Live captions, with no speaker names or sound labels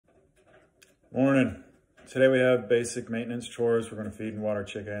Morning. Today we have basic maintenance chores. We're going to feed and water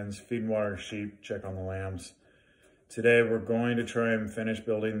chickens, feed and water sheep, check on the lambs. Today we're going to try and finish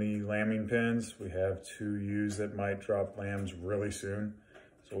building the lambing pens. We have 2 ewes that might drop lambs really soon,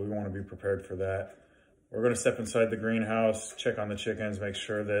 so we want to be prepared for that. We're going to step inside the greenhouse, check on the chickens, make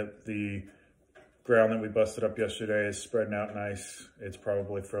sure that the ground that we busted up yesterday is spreading out nice. It's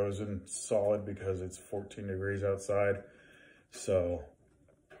probably frozen solid because it's 14 degrees outside. So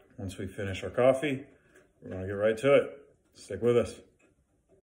once we finish our coffee, we're gonna get right to it. Stick with us.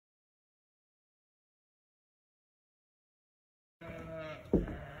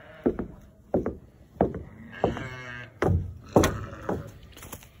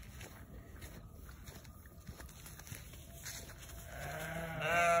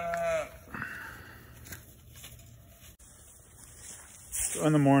 So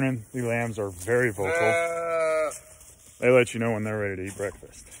in the morning, the lambs are very vocal. They let you know when they're ready to eat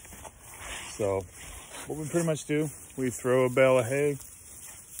breakfast. So what we pretty much do, we throw a bale of hay.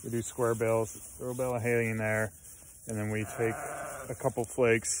 We do square bales, throw a bale of hay in there, and then we take a couple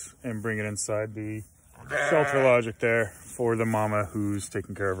flakes and bring it inside the shelter logic there for the mama who's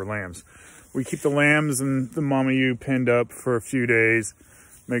taking care of her lambs. We keep the lambs and the mama ewe pinned up for a few days,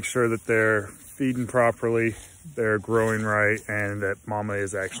 make sure that they're feeding properly, they're growing right, and that mama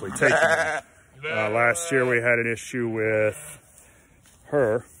is actually taking them. Last year we had an issue with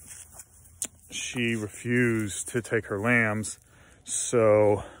her. She refused to take her lambs,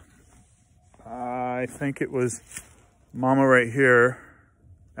 so I think it was mama right here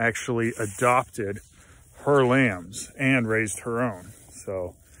actually adopted her lambs and raised her own.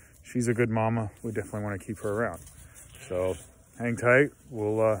 So she's a good mama. We definitely want to keep her around. So hang tight.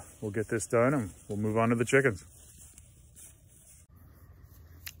 We'll get this done and we'll move on to the chickens.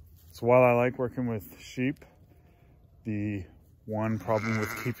 So while I like working with sheep, the one problem with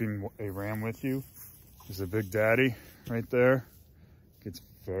keeping a ram with you is a Big Daddy right there gets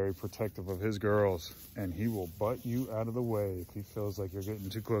very protective of his girls, and he will butt you out of the way if he feels like you're getting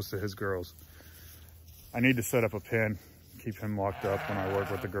too close to his girls. I need to set up a pen, keep him locked up when I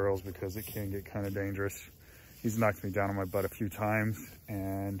work with the girls because it can get kind of dangerous. He's knocked me down on my butt a few times,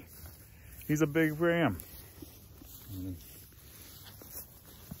 and he's a big ram.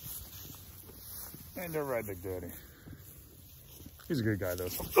 And all right, Big Daddy. He's a good guy though.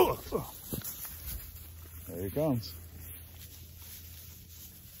 So. There he comes.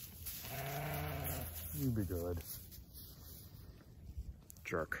 You be good.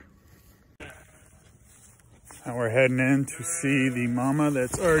 Jerk. Now we're heading in to see the mama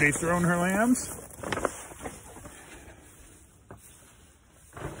that's already thrown her lambs.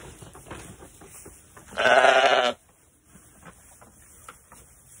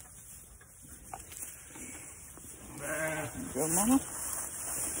 Good mama.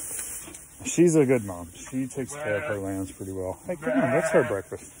 She's a good mom. She takes care of her lambs pretty well. Hey, come on, that's her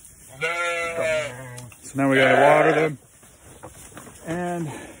breakfast. So now we gotta water them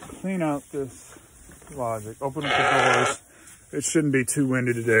and clean out this logic. Open up the doors. It shouldn't be too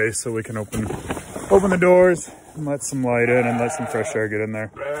windy today, so we can open the doors and let some light in and let some fresh air get in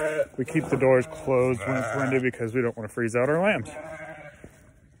there. We keep the doors closed when it's windy because we don't want to freeze out our lambs.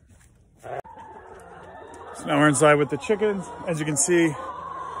 So now we're inside with the chickens. As you can see,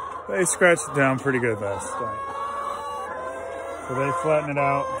 they scratched it down pretty good last night. So they flatten it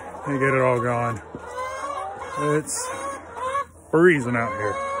out and get it all gone. It's freezing out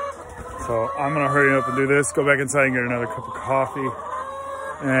here. So I'm gonna hurry up and do this, go back inside and get another cup of coffee,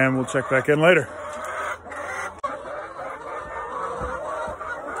 and we'll check back in later.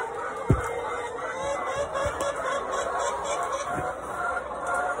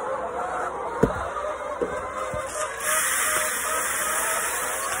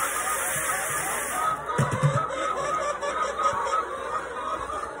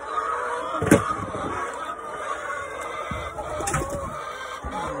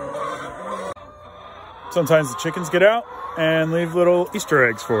 Sometimes the chickens get out and leave little Easter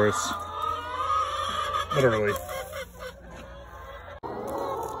eggs for us. Literally.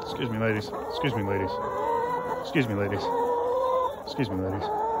 Excuse me, ladies. Excuse me, ladies. Excuse me, ladies. Excuse me, ladies.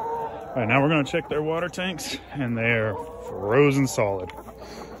 All right, now we're gonna check their water tanks, and they are frozen solid.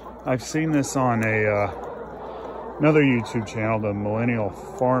 I've seen this on another YouTube channel, the Millennial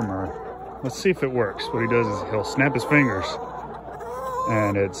Farmer. Let's see if it works. What he does is he'll snap his fingers,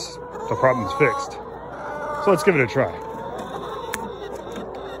 and the problem's fixed. So let's give it a try.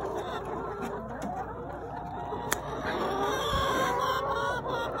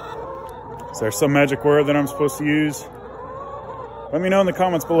 Is there some magic word that I'm supposed to use? Let me know in the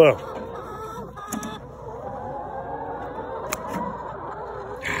comments below.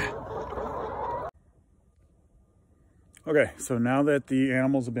 Okay, so now that the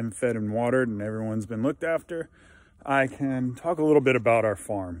animals have been fed and watered and everyone's been looked after, I can talk a little bit about our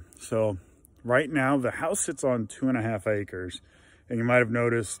farm. So right now the house sits on 2.5 acres, and you might have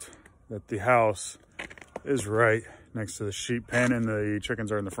noticed that the house is right next to the sheep pen and the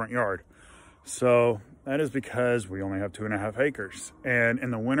chickens are in the front yard. So that is because we only have 2.5 acres. And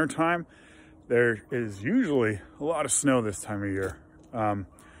in the wintertime, there is usually a lot of snow this time of year.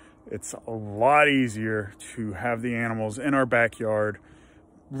 It's a lot easier to have the animals in our backyard,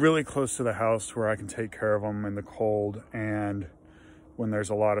 really close to the house where I can take care of them in the cold. And when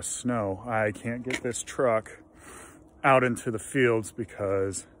there's a lot of snow, I can't get this truck out into the fields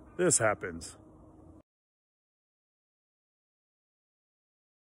because this happens.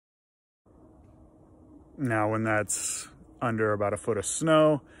 Now, when that's under about a foot of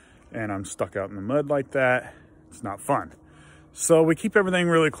snow and I'm stuck out in the mud like that, it's not fun. So we keep everything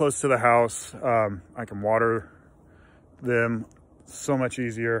really close to the house. I can water them so much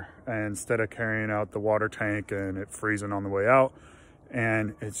easier instead of carrying out the water tank and it freezing on the way out.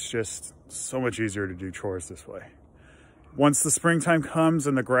 And it's just so much easier to do chores this way. Once the springtime comes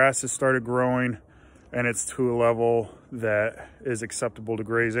and the grass has started growing and it's to a level that is acceptable to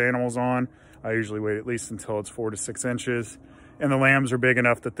graze animals on, I usually wait at least until it's 4 to 6 inches and the lambs are big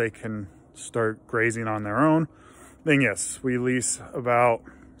enough that they can start grazing on their own. Then yes, we lease about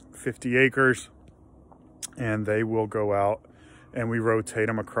 50 acres and they will go out and we rotate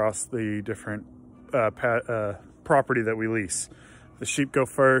them across the different property that we lease. The sheep go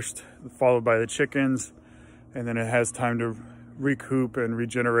first, followed by the chickens, and then it has time to recoup and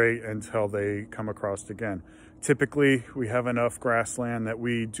regenerate until they come across again. Typically, we have enough grassland that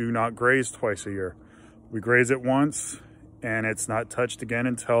we do not graze twice a year. We graze it once and it's not touched again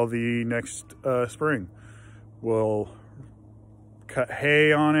until the next spring. We'll cut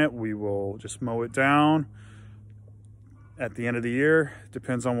hay on it. We will just mow it down at the end of the year.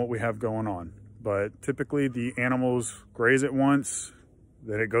 Depends on what we have going on. But typically the animals graze it once,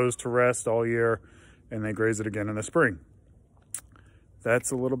 then it goes to rest all year, and they graze it again in the spring. That's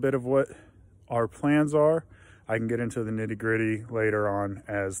a little bit of what our plans are. I can get into the nitty-gritty later on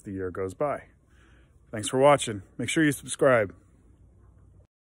as the year goes by. Thanks for watching. Make sure you subscribe.